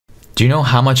Do you know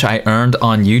how much I earned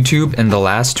on YouTube in the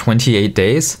last 28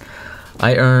 days?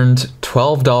 I earned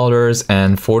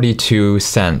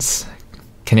 $12.42,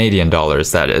 Canadian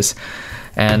dollars that is.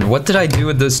 And what did I do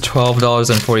with this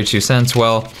 $12.42?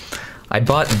 Well, I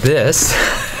bought this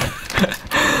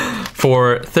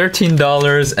for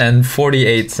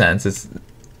 $13.48. It's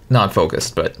not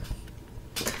focused, but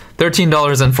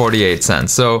 $13.48.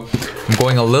 So I'm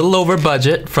going a little over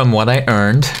budget from what I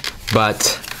earned,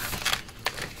 but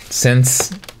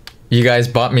since you guys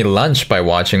bought me lunch by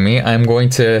watching me, I'm going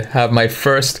to have my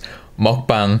first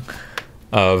mukbang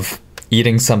of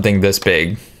eating something this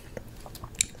big.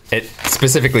 It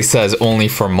specifically says only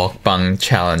for mukbang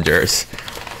challengers.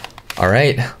 All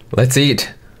right, let's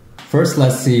eat. First,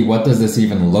 let's see what does this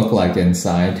even look like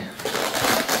inside.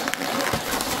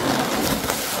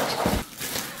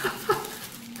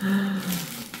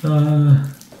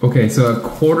 Okay, so a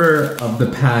quarter of the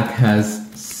pack has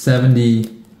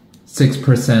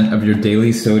 76% of your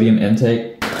daily sodium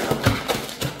intake.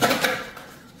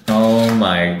 Oh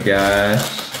my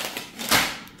gosh.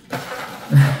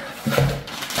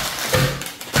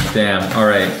 Damn,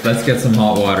 alright, let's get some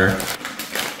hot water.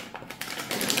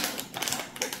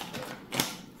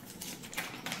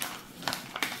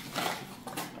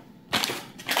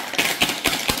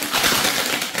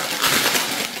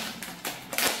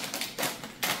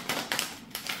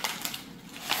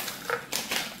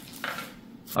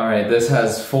 Alright, this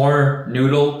has 4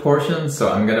 noodle portions,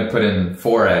 so I'm gonna put in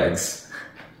 4 eggs.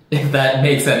 If that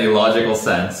makes any logical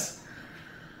sense.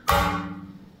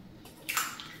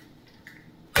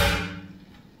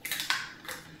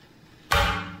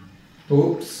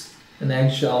 Oops, an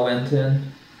eggshell went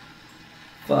in.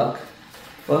 Fuck.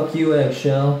 Fuck you,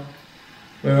 eggshell.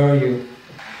 Where are you?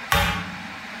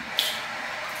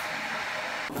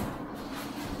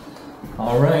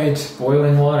 Alright,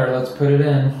 boiling water, let's put it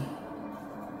in.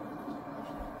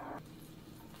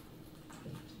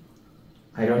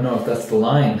 I don't know if that's the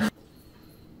line.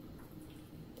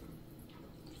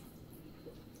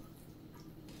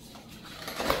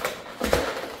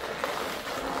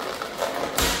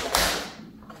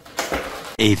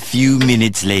 A few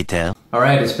minutes later.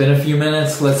 Alright, it's been a few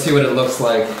minutes. Let's see what it looks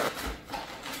like.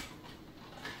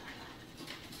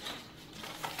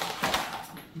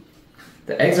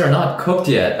 The eggs are not cooked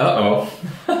yet. Uh-oh.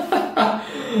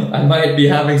 I might be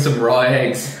having some raw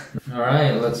eggs.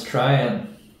 Alright, let's try it.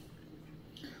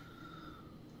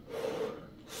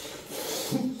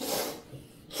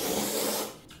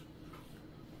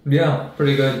 Yeah,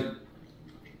 pretty good.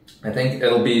 I think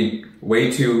it'll be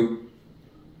way too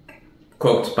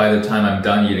cooked by the time I'm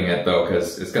done eating it though,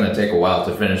 because it's gonna take a while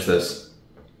to finish this.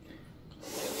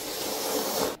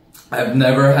 I've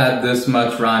never had this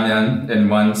much ramyun in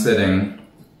one sitting.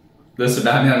 This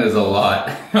ramyun is a lot.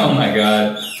 Oh my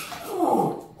god.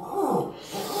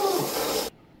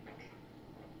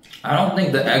 I don't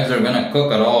think the eggs are gonna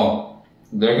cook at all.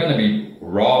 They're gonna be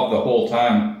raw the whole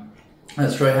time.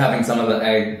 Let's try having some of the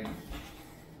egg.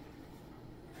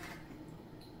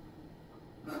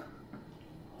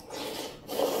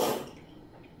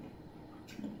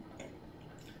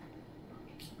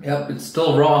 Yep, it's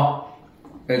still raw.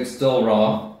 It's still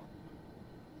raw.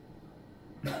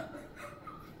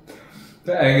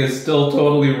 The egg is still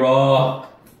totally raw.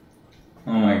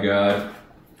 Oh my god.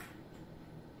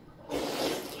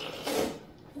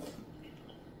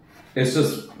 It's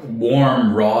just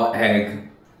warm, raw egg.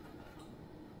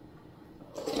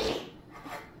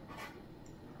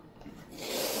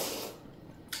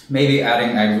 Maybe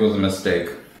adding eggs was a mistake.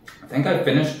 I think I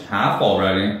finished half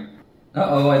already.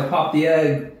 Uh-oh, I popped the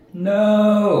egg.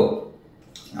 No!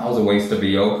 That was a waste of a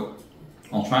yolk.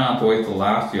 I'll try not to waste the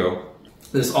last yolk.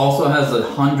 This also has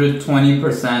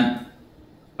 120%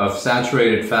 of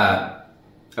saturated fat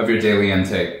of your daily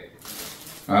intake.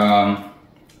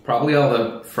 Probably all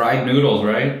the fried noodles,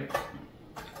 right?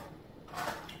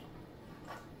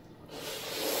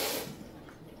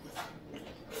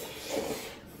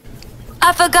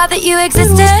 I forgot that you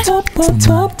existed.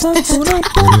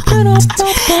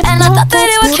 And I thought that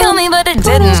it would kill me, but it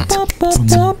didn't.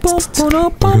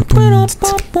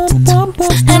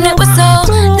 And it was so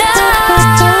nice.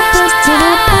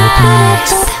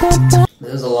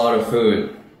 This is a lot of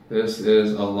food. This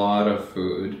is a lot of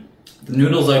food. The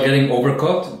noodles are getting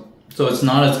overcooked, so it's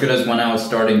not as good as when I was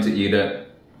starting to eat it.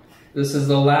 This is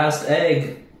the last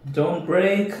egg. Don't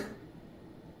break.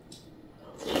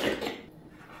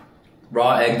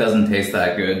 Raw egg doesn't taste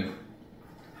that good.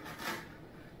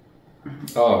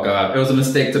 Oh god, it was a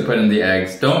mistake to put in the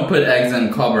eggs. Don't put eggs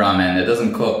in club ramen, it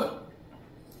doesn't cook.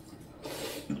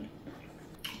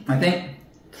 I think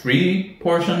 3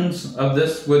 portions of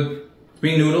this would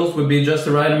 3 noodles would be just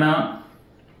the right amount.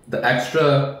 The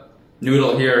extra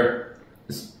noodle here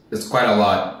is quite a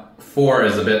lot. 4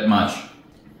 is a bit much.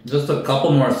 Just a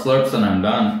couple more slurps and I'm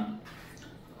done.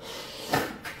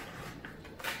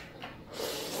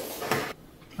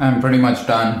 I'm pretty much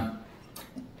done.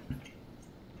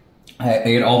 I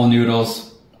ate all the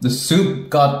noodles. The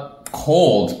soup got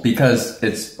cold because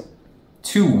it's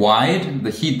too wide.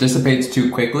 The heat dissipates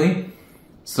too quickly.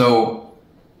 So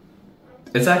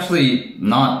it's actually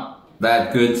not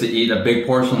that good to eat a big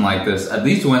portion like this. At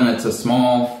least when it's a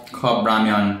small cup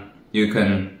ramyun, you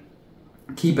can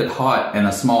keep it hot in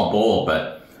a small bowl,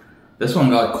 but this one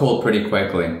got cold pretty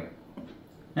quickly.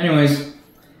 Anyways,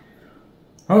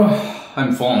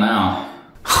 I'm full now.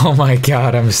 Oh my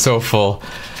god, I'm so full.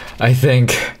 I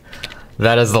think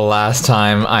that is the last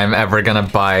time I'm ever gonna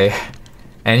buy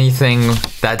anything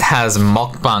that has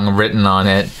mukbang written on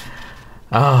it.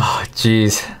 Oh,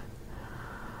 jeez.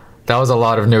 That was a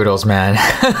lot of noodles, man.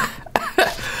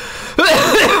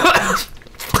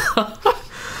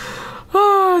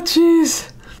 Oh,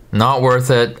 jeez. Not worth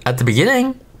it. At the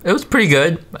beginning, it was pretty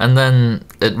good, and then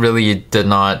it really did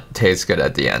not taste good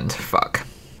at the end. Fuck.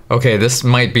 Okay, this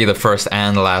might be the first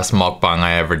and last mukbang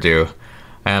I ever do.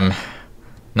 I'm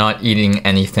not eating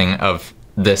anything of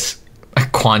this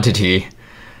quantity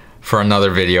for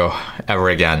another video ever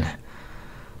again.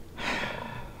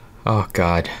 Oh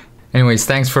god. Anyways,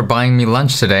 thanks for buying me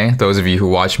lunch today, those of you who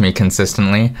watch me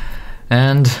consistently.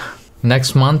 And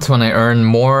next month when I earn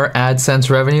more AdSense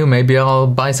revenue, maybe I'll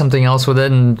buy something else with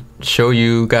it and show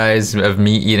you guys of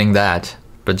me eating that.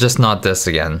 But just not this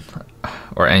again,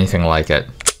 or anything like it.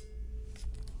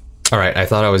 Alright, I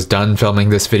thought I was done filming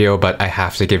this video, but I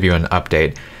have to give you an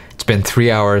update. It's been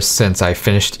 3 hours since I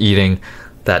finished eating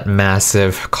that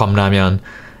massive 컵라면,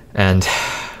 and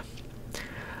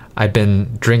I've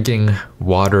been drinking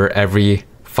water every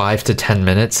 5 to 10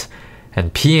 minutes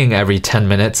and peeing every 10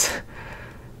 minutes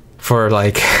for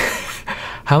like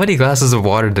how many glasses of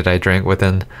water did I drink?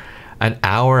 Within an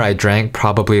hour I drank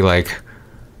probably like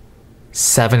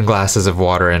 7 glasses of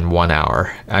water in 1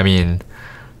 hour. I mean,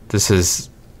 this is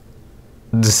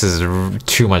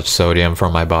too much sodium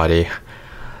for my body.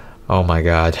 Oh my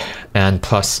god. And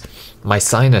plus my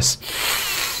sinus,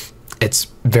 it's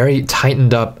very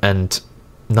tightened up and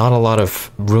not a lot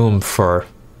of room for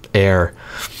air,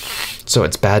 so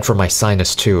it's bad for my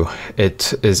sinus too.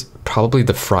 It is probably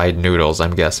the fried noodles,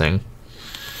 I'm guessing.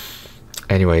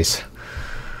 Anyways,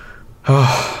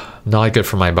 not good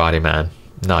for my body, man.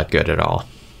 Not good at all.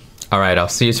 Alright, I'll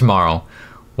see you tomorrow.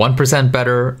 1%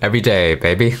 better every day,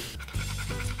 baby.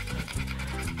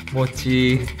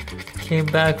 Mochi came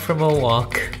back from a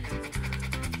walk.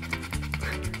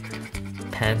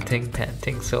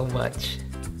 Panting so much.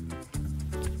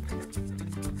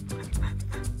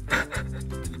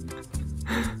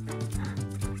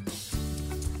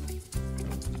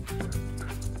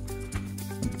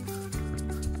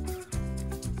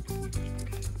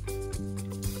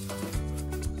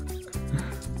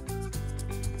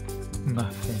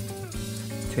 Muffin,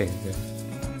 Taylor.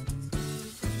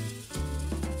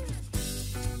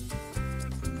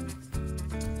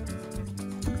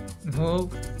 Oh.